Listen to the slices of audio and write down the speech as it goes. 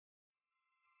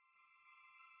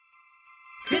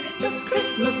Christmas,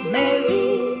 Christmas,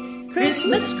 Merry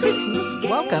Christmas, Christmas.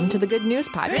 Welcome to the Good News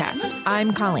Podcast.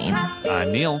 I'm Colleen.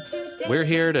 I'm Neil. We're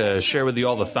here to share with you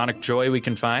all the sonic joy we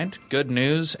can find, good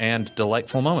news, and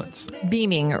delightful moments.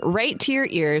 Beaming right to your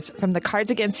ears from the Cards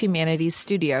Against Humanity's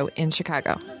studio in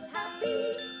Chicago.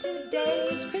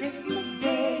 Today's Christmas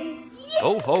Day.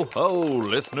 Ho, ho, ho,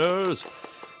 listeners.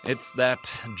 It's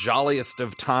that jolliest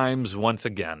of times once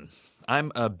again.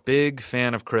 I'm a big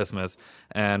fan of Christmas,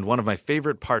 and one of my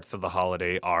favorite parts of the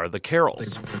holiday are the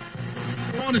carols.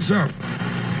 On is up.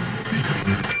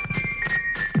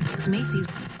 It's Macy's.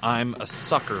 I'm a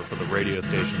sucker for the radio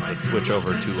stations that switch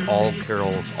over to all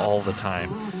carols all the time,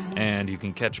 and you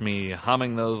can catch me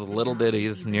humming those little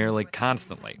ditties nearly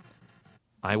constantly.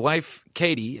 My wife,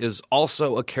 Katie, is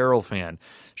also a carol fan.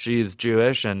 She's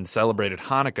Jewish and celebrated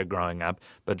Hanukkah growing up,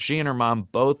 but she and her mom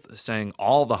both sang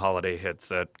all the holiday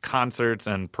hits at concerts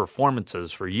and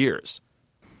performances for years.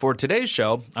 For today's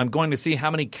show, I'm going to see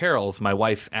how many carols my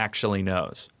wife actually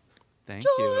knows. Thank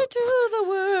you. Joy to the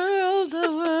world,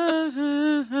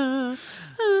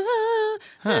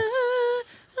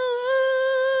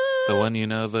 The one you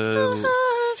know the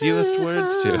fewest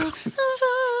words to.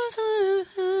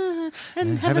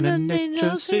 And heaven and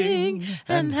angels sing,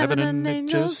 and heaven and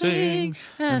angels sing,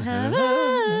 and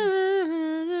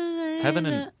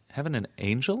Heaven and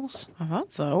angels? I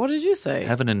thought so. What did you say?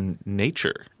 Heaven and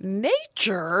nature.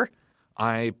 Nature?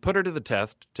 I put her to the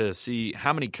test to see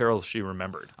how many carols she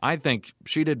remembered. I think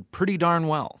she did pretty darn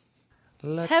well.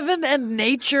 Heaven and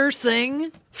nature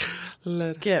sing?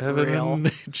 Get Heaven real. and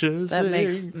nature That sing.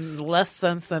 makes less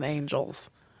sense than angels.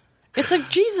 It's a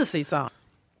Jesus-y song.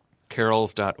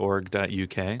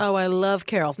 Carols.org.uk. Oh, I love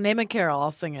carols. Name a carol. I'll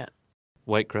sing it.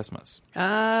 White Christmas.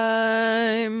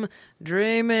 I'm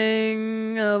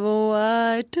dreaming of a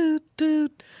white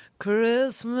toot-toot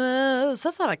Christmas.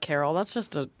 That's not a carol. That's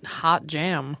just a hot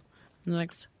jam.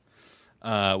 Next.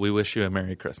 We wish you a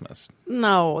Merry Christmas.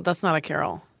 No, that's not a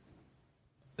carol.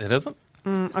 It isn't?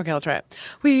 Okay, I'll try it.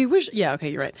 We wish... Yeah, okay,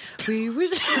 you're right. We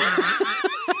wish...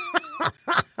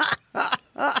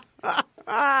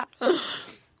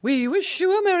 We wish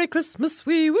you a Merry Christmas.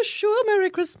 We wish you a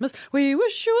Merry Christmas. We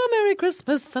wish you a Merry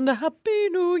Christmas and a Happy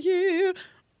New Year.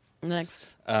 Next.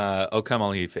 O come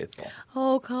all ye faithful.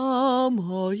 Oh,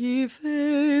 come, all ye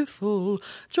faithful,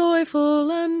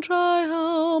 joyful and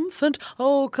triumphant.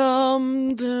 Oh,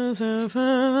 come to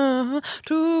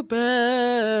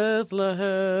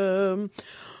Bethlehem.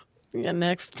 Yeah,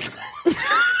 next.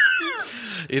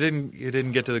 You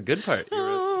didn't get to the good part.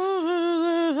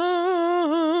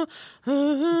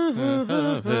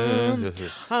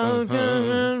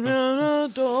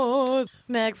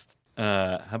 Next.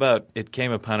 How about It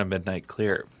Came Upon a Midnight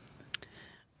Clear?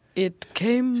 It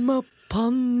came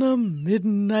upon a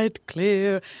midnight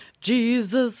clear.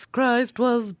 Jesus Christ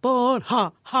was born.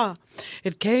 Ha, ha.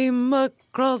 It came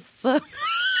across a...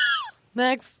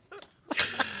 Next.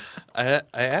 I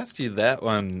asked you that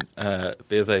one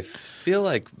because I feel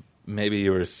like maybe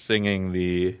you were singing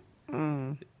the...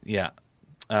 Yeah.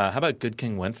 How about Good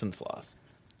King Wenceslas?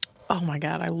 Oh, my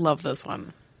God. I love this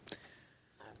one.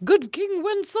 Good King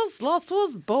Wenceslas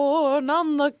was born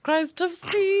on the Christ of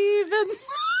Stevens.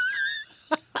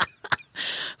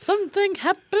 Something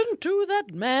happened to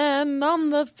that man on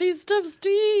the feast of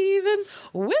Stephen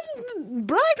when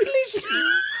brightly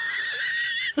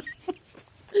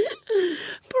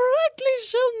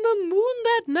shone the moon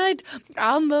that night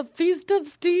on the feast of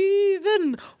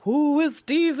Stephen. Who is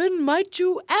Stephen, might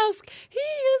you ask? He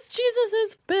is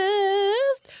Jesus'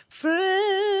 best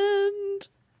friend.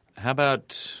 How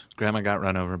about Grandma Got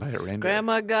Run Over by a Reindeer?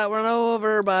 Grandma got run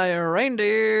over by a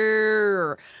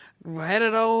reindeer.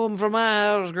 Headed home from my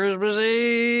house Christmas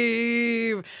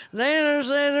Eve. They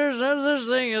say there's no such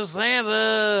thing as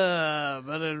Santa,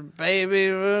 but it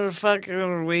baby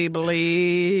fucking we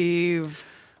believe.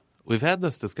 We've had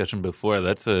this discussion before.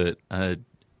 That's a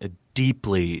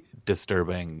deeply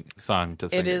disturbing song to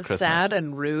sing It at is Christmas. sad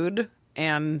and rude,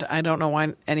 and I don't know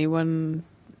why anyone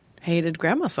hated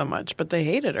Grandma so much, but they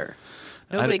hated her.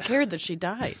 Nobody cared that she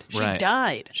died. She Right.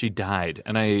 died. She died.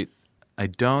 And I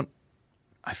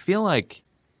feel like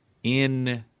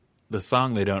in the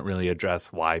song they don't really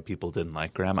address why people didn't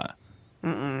like Grandma.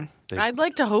 I'd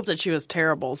like to hope that she was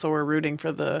terrible, so we're rooting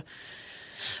for the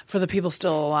people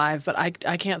still alive, but I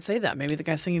can't say that. Maybe the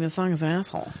guy singing the song is an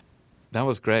asshole. That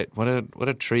was great. What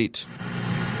a treat.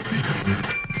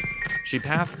 She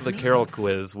passed the carol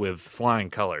quiz with flying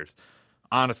colors.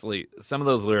 Honestly, some of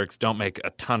those lyrics don't make a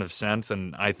ton of sense,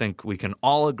 and I think we can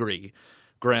all agree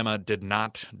Grandma did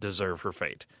not deserve her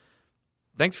fate.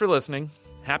 Thanks for listening.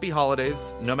 Happy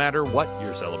holidays, no matter what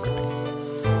you're celebrating.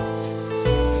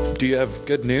 Do you have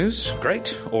good news?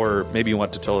 Great. Or maybe you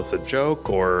want to tell us a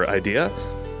joke or idea?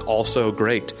 Also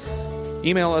great.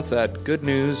 Email us at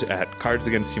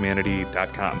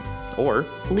goodnews@cardsagainsthumanity.com or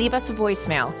leave us a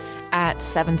voicemail at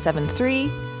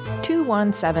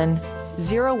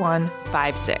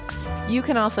 773-217-0156. You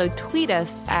can also tweet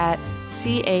us at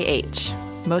CAH.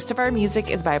 Most of our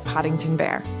music is by Poddington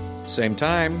Bear. same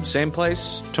time, same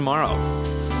place, tomorrow.